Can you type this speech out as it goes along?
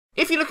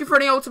If you're looking for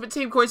any Ultimate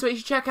Team coins, make sure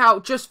you check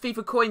out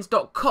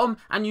justfifacoins.com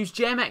and use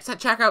GMX at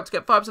checkout to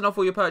get 5% off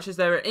all your purchases.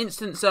 They're an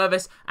instant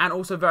service and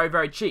also very,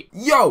 very cheap.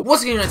 Yo,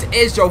 what's going on guys? It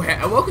is Joel here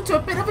and welcome to a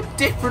bit of a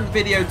different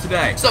video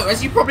today. So,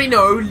 as you probably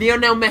know,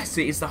 Lionel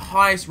Messi is the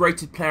highest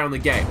rated player on the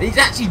game. And he's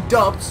actually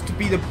dubbed to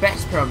be the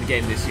best player on the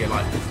game this year.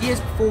 Like, the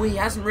years before, he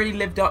hasn't really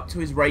lived up to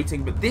his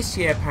rating, but this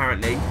year,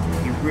 apparently,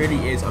 he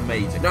really is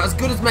amazing. Now, as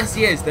good as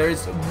Messi is, there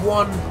is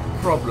one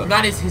problem.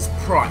 That is his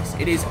price.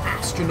 It is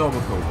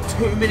astronomical.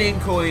 2 million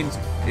coins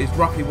is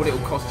roughly what it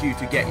will cost you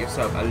to get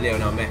yourself a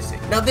Lionel Messi.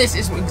 Now this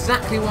is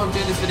exactly why I'm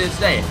doing this video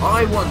today.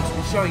 I want to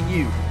be showing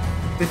you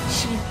the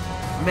cheap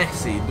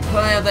Messi, the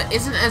player that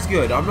isn't as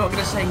good. I'm not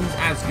going to say he's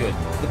as good,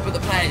 but the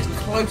player is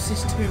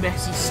closest to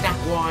Messi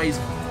stat-wise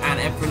and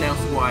everything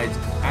else-wise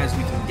as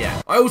we can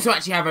get. I also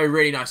actually have a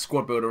really nice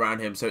squad build around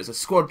him, so it's a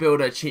squad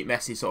builder, cheap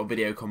Messi sort of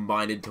video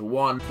combined into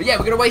one. But yeah,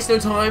 we're going to waste no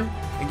time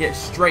and get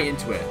straight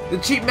into it. The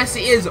cheap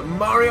Messi is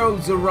Mario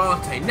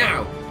Zarate.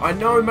 Now, I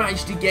know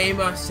MatchD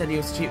Gamer said he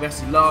was cheap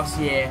Messi last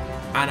year,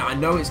 and I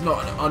know it's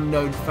not an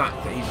unknown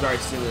fact that he's very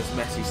similar to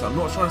Messi, so I'm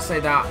not trying to say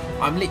that.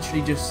 I'm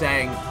literally just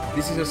saying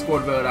this is a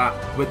squad builder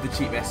with the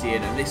cheap Messi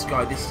in, and this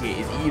guy this year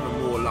is even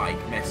more like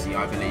Messi,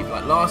 I believe.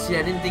 Like last year,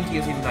 I didn't think he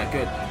was even that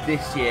good.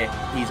 This year,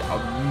 he's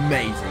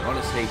amazing.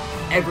 Honestly,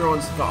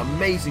 everyone's got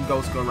amazing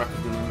goal scoring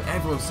records with him.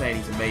 Everyone's saying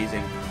he's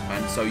amazing,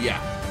 and so yeah.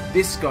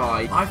 This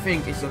guy, I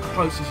think, is the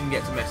closest you can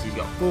get to Messi. He's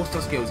got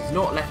 4-star skills. He's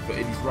not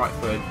left-footed, he's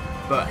right-footed.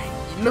 But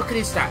look at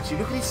his stats. You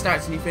look at his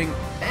stats and you think,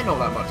 they're not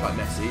that much like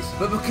Messi's.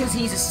 But because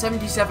he's a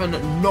 77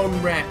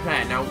 non-rare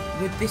player, now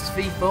with this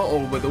FIFA,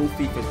 or with all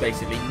FIFAs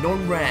basically,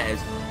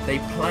 non-rares, they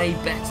play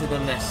better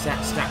than their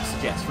stats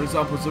suggest. For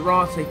example,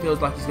 Zarate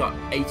feels like he's got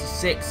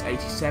 86,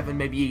 87,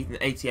 maybe even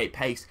 88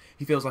 pace.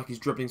 He feels like his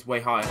dribbling's way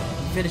higher.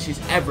 He finishes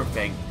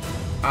everything.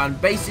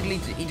 And basically,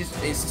 it's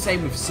the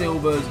same with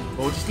silvers,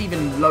 or just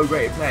even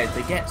low-rated players.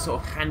 They get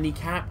sort of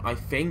handicap, I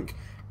think.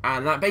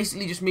 And that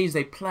basically just means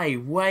they play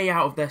way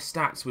out of their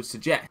stats would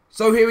suggest.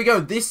 So here we go.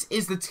 This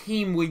is the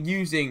team we're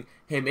using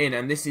him in.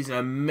 And this is an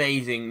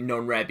amazing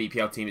non-rare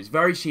BPL team. It's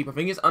very cheap. I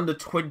think it's under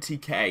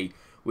 20k,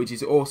 which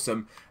is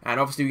awesome. And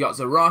obviously we got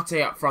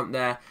Zarate up front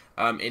there.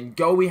 In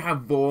goal we have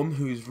Vorm,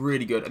 who's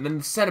really good. And then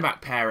the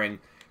centre-back pairing,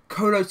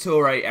 Kolo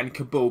Touré and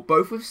Kabul,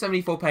 both with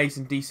 74 pace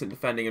and decent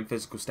defending and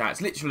physical stats.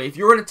 Literally, if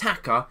you're an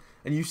attacker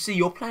and you see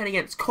you're playing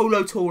against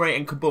Kolo Touré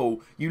and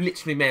Kabul, you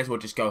literally may as well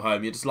just go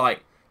home. You're just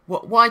like,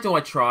 why do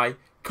I try?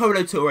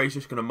 Kolo Touré is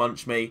just going to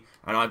munch me,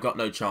 and I've got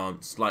no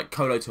chance. Like,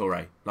 Kolo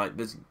Touré. Like,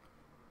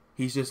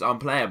 he's just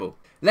unplayable.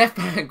 Left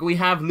back, we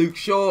have Luke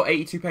Shaw,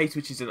 82 pace,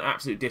 which is an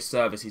absolute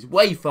disservice. He's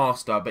way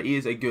faster, but he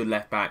is a good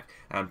left back,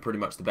 and pretty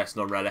much the best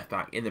non-rare left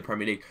back in the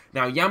Premier League.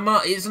 Now,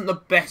 Yanmar isn't the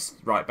best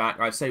right back.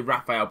 I'd say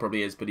Raphael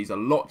probably is, but he's a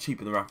lot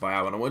cheaper than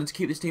Raphael, and I wanted to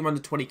keep this team under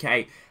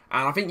 20k.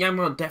 And I think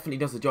Yanmar definitely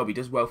does the job. He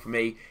does well for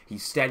me.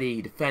 He's steady,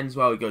 he defends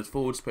well, he goes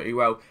forwards pretty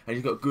well, and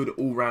he's got good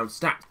all-round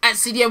stats. At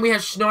CDM, we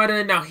have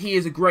Schneider. Now, he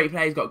is a great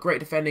player. He's got great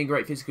defending,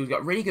 great physical. He's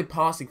got really good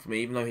passing for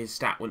me, even though his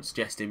stat wouldn't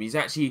suggest him. He's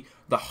actually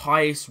the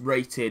highest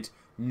rated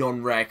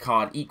non-rare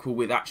card, equal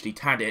with actually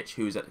Tadic,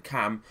 who is at the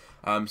cam.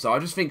 So I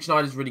just think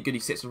Schneider's really good. He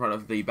sits in front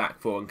of the back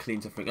four and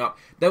cleans everything up.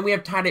 Then we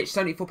have Tadic,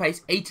 74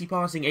 pace, 80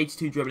 passing,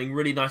 82 dribbling,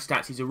 really nice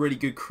stats. He's a really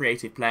good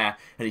creative player,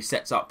 and he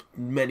sets up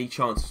many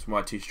chances for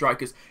my two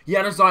strikers.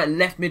 Januzaj,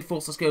 left mid,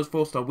 4-star skills,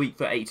 4-star weak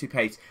for 82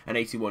 pace and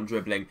 81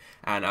 dribbling,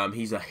 and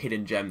he's a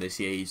hidden gem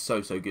this year. He's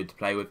so good to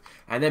play with.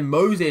 And then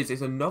Moses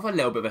is another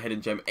little bit of a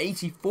hidden gem,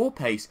 84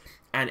 pace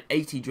and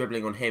 80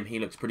 dribbling on him. He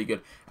looks pretty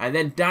good. And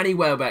then Danny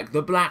Welbeck,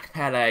 the Black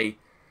Pele.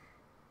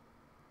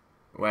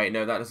 Wait,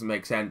 no, that doesn't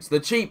make sense. The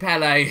cheap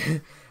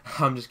Pele.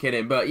 I'm just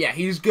kidding. But yeah,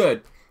 he's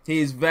good. He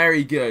is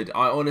very good.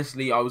 I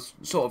was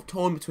sort of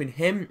torn between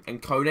him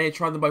and Kone. I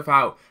tried them both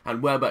out,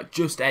 and Welbeck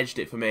just edged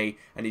it for me.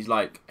 And he's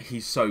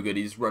so good.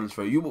 He just runs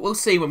through. We'll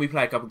see when we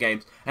play a couple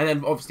games. And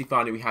then obviously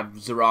finally we have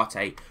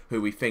Zarate, who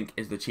we think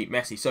is the cheap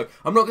Messi. So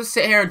I'm not going to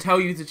sit here and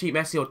tell you the cheap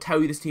Messi or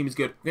tell you this team is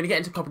good. We're going to get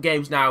into a couple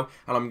games now,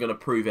 and I'm going to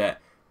prove it,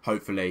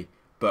 hopefully.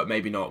 But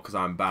maybe not, because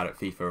I'm bad at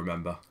FIFA,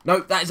 remember.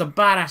 No, that is a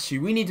bad issue.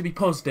 We need to be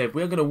positive.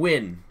 We're going to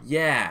win.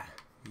 Yeah.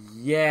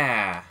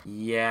 Yeah.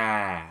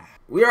 Yeah.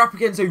 We are up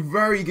against a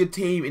very good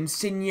team.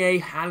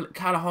 Insigne,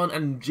 Callahan,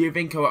 and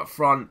Giovinco up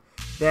front.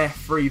 They're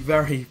three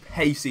very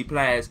pacey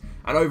players.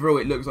 And overall,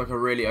 it looks like a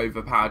really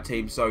overpowered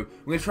team. So,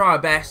 we're going to try our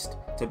best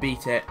to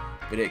beat it.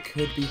 But it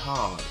could be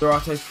hard.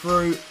 Zarate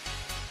through.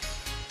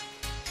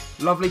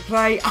 Lovely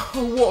play.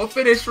 Oh, what a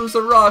finish from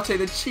Zarate,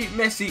 the cheap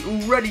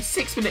Messi, already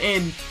 6 minutes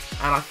in.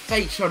 And I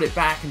fake shot it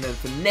back and then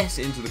finesse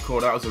it into the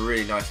corner. That was a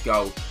really nice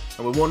goal.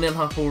 And we're 1-0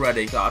 up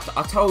already. So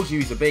I told you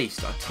he's a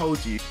beast. I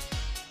told you.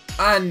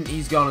 And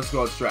he's gone and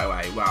scored straight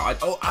away. Wow,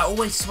 I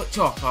always switch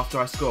off after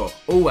I score.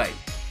 Always.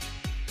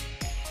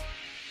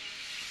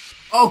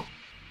 Oh,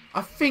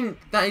 I think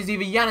that is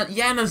either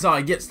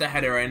Januzaj gets the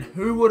header in.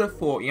 Who would have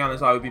thought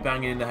Januzaj would be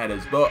banging in the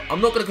headers? But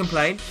I'm not going to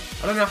complain.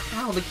 I don't know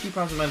how the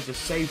keeper hasn't managed to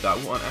save that.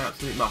 What an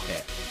absolute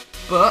muppet.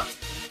 But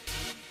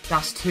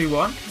that's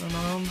 2-1, and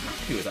I'm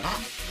happy with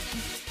that.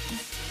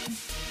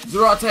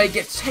 Zarate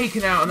gets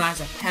taken out, and that's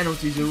a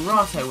penalty.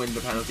 Zarate wins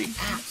the penalty.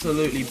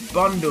 Absolutely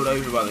bundled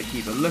over by the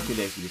keeper. Look at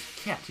this. He just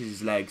catches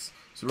his legs.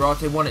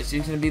 Zarate won it, so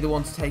he's going to be the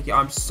one to take it.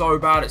 I'm so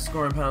bad at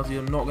scoring penalties,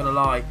 I'm not going to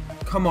lie.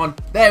 Come on.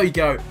 There we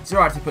go.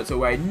 Zarate puts it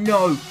away.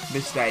 No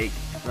mistake.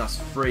 And that's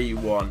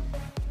 3-1.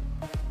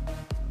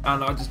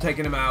 And I'm just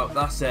taking him out.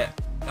 That's it.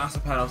 That's a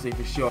penalty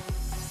for sure.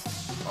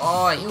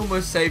 Oh, he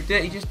almost saved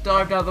it. He just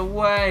dived out of the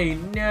way.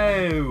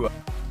 No.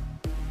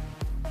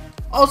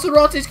 Oh,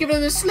 Zarate's giving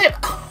him a slip.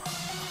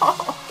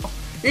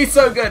 He's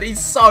so good.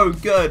 He's so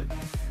good.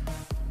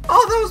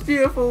 Oh, that was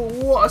beautiful.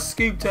 What a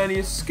scoop turn.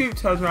 He scoop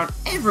turns around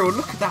everyone.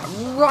 Look at that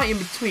right in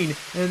between.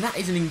 And that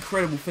is an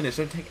incredible finish.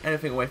 Don't take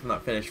anything away from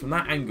that finish. From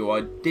that angle,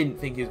 I didn't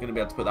think he was going to be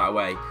able to put that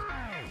away.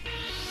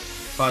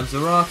 Finds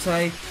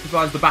Zarate. He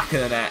finds the back of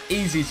the net.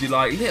 Easy as you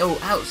like. Little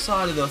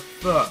outside of the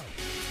foot.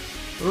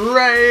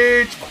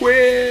 Rage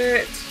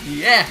quit.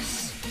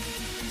 Yes.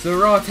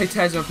 Zarate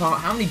tears him apart.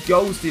 How many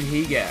goals did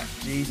he get?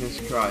 Jesus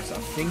Christ. I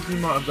think he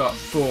might have got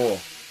 4.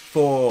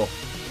 4.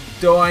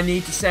 Do I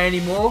need to say any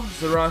more?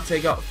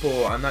 Zarate got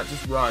 4, and that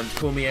just rhymes.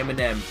 Call me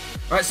Eminem.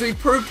 Right, so we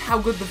proved how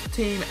good the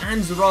team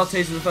and Zarate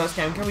is in the first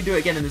game. Can we do it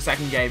again in the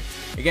second game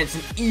against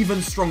an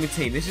even stronger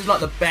team? This is like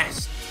the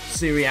best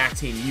Serie A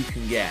team you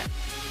can get.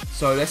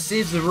 So let's see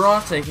if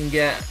Zarate can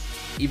get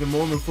even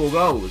more than 4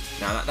 goals.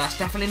 Now that's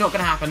definitely not going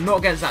to happen, not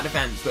against that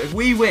defence. But if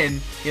we win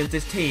against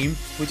this team,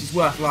 which is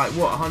worth like,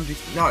 what, 100,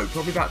 no,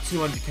 probably about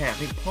 200k, I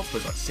think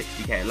Pogba's like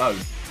 60k alone,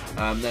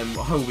 then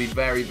I will be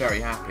very,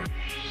 very happy.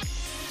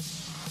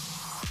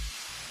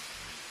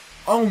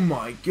 Oh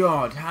my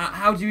god,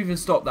 how do you even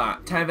stop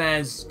that?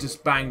 Tevez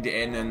just banged it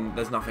in and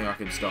there's nothing I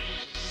can stop.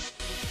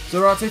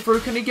 Zarate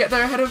through, can he get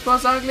there ahead of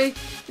Barzagli?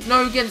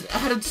 No, he gets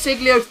ahead of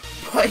Siglio,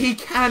 but he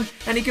can,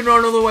 and he can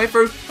run all the way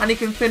through, and he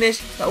can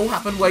finish. That all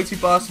happened way too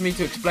fast for me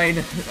to explain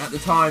at the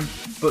time,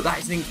 but that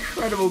is an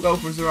incredible goal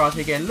from Zarate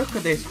again. Look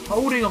at this,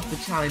 holding off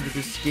the challenge of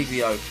this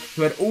Siglio,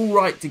 who had all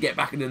right to get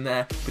back in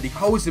there, but he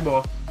holds him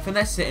off,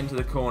 finesse it into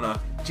the corner.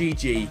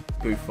 GG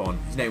Buffon.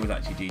 His name was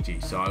actually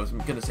GG, so I was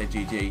going to say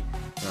GG,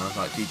 and I was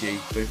like GG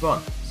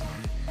Buffon. So,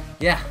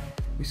 yeah,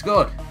 we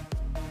scored.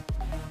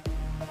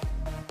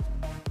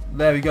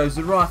 There we go,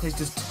 Zarate's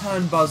just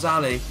turned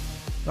Barzagli.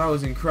 That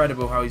was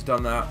incredible how he's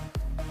done that.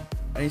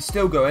 And he's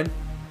still going.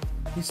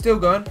 He's still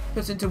going.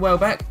 Puts into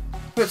Welbeck.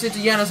 Puts it to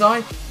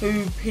Januzaj,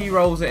 who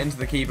P-rolls it into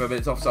the keeper, but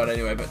it's offside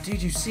anyway. But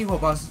did you see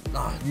what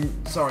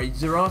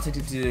Zarate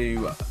did to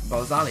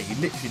Barzagli? He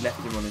literally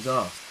left him on his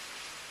arse.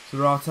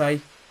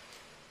 Zarate.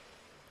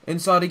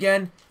 Inside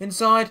again.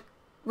 Inside.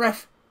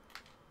 Ref.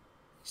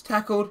 He's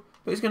tackled.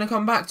 But he's going to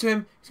come back to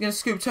him. He's going to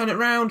scoop, turn it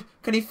round.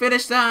 Can he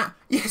finish that?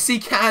 Yes, he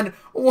can.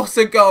 What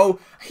a goal.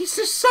 He's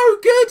just so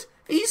good.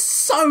 He's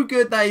so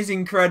good. That is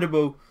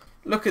incredible.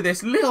 Look at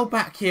this. Little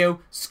back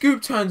heel.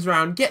 Scoop turns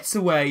round, gets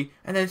away,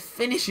 and then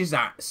finishes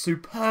that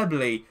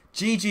superbly.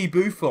 GG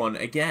Buffon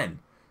again.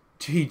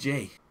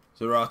 GG.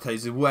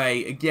 Zarate's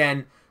away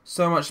again.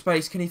 So much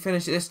space. Can he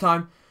finish it this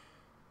time?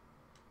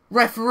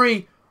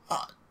 Referee.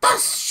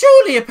 That's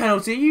surely a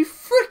penalty. Are you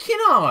freaking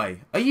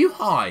high? Are you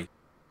high?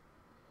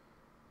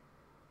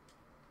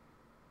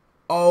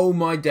 Oh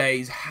my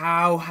days,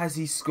 how has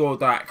he scored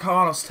that?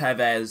 Carlos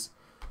Tevez,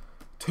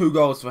 2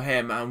 goals for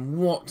him, and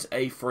what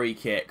a free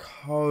kick.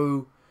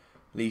 Holy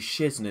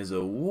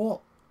shiznizzle,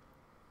 what?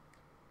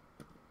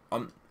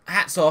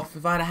 Hats off.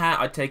 If I had a hat,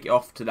 I'd take it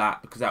off to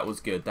that, because that was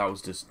good. That was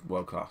just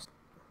world class.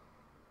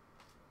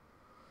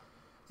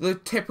 The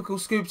typical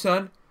scoop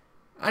turn,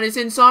 and it's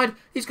inside.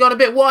 He's gone a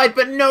bit wide,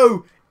 but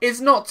no, it's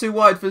not too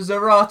wide for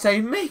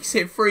Zarate. Makes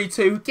it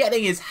 3-2,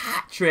 getting his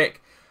hat-trick.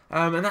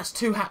 And that's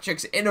 2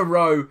 hat-tricks in a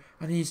row,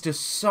 and he's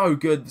just so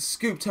good. The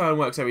scoop turn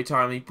works every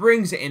time. He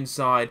brings it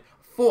inside.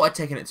 Thought I'd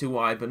taken it too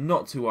wide, but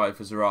not too wide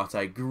for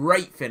Zarate.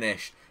 Great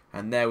finish,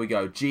 and there we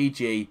go.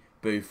 GG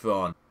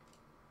Buffon.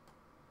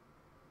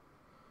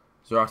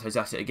 Zarate's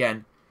at it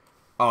again.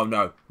 Oh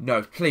no,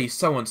 no, please,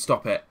 someone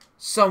stop it.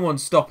 Someone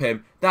stop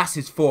him. That's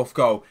his 4th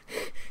goal.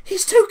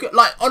 He's too good.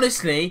 Like,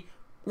 honestly,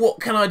 what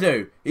can I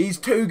do? He's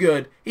too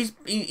good. He's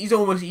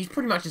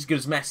pretty much as good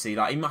as Messi.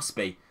 Like, he must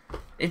be.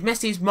 If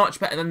Messi's much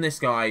better than this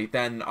guy,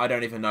 then I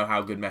don't even know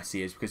how good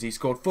Messi is, because he's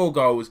scored 4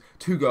 goals,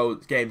 2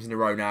 games in a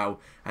row now,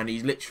 and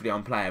he's literally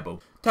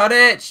unplayable.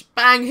 Tadic,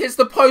 bang, hits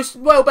the post,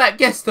 Welbeck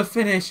gets the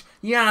finish.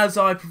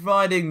 Januzaj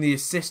providing the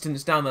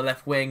assistance down the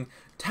left wing.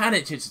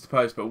 Tadic hits the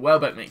post, but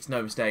Welbeck makes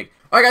no mistake.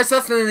 Alright guys, so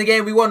that's the end of the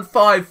game. We won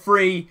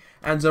 5-3,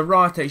 and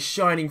Zarate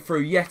shining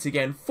through yet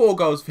again. 4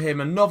 goals for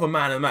him, another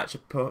man of the match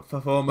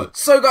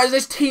performance. So guys,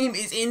 this team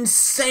is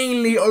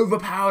insanely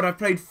overpowered. I've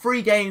played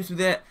 3 games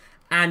with it,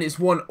 and it's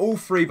won all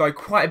 3 by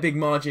quite a big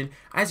margin.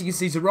 As you can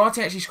see, Zarate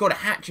actually scored a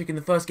hat-trick in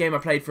the first game I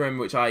played for him,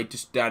 which I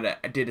just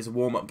did as a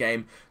warm-up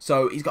game.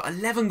 So he's got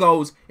 11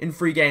 goals in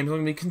 3 games. I'm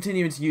going to be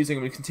continuing to use him.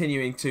 I'm going to be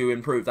continuing to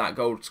improve that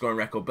goal scoring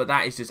record. But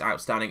that is just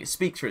outstanding. It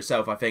speaks for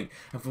itself, I think.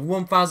 And for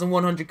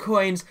 1,100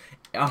 coins,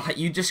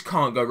 You just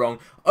can't go wrong.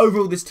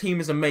 Overall, this team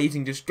is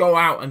amazing. Just go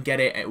out and get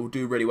it. It will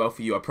do really well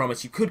for you, I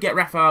promise. You could get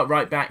Rafa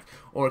right back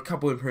or a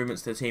couple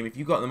improvements to the team if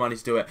you've got the money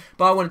to do it.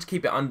 But I wanted to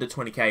keep it under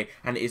 20k,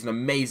 and it is an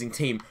amazing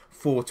team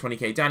for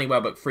 20k. Danny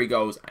Welbeck, 3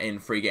 goals in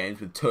 3 games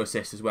with 2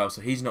 assists as well,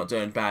 so he's not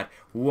doing bad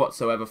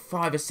whatsoever.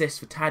 5 assists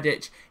for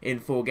Tadic in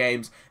 4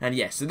 games. And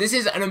yes, so this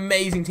is an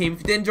amazing team. If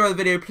you did enjoy the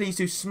video, please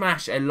do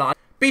smash a like.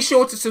 Be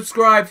sure to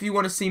subscribe if you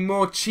want to see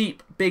more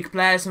cheap big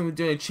players. And we're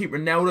doing a cheap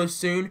Ronaldo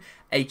soon,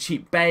 a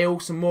cheap Bale,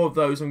 some more of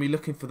those, and we'll be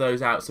looking for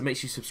those out. So make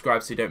sure you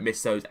subscribe so you don't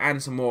miss those,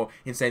 and some more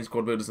insane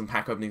squad builders and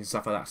pack openings and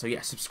stuff like that. So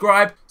yeah,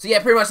 subscribe. So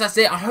yeah, pretty much that's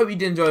it. I hope you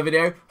did enjoy the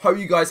video. Hope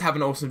you guys have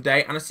an awesome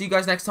day, and I'll see you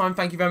guys next time.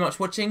 Thank you very much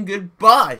for watching. Goodbye.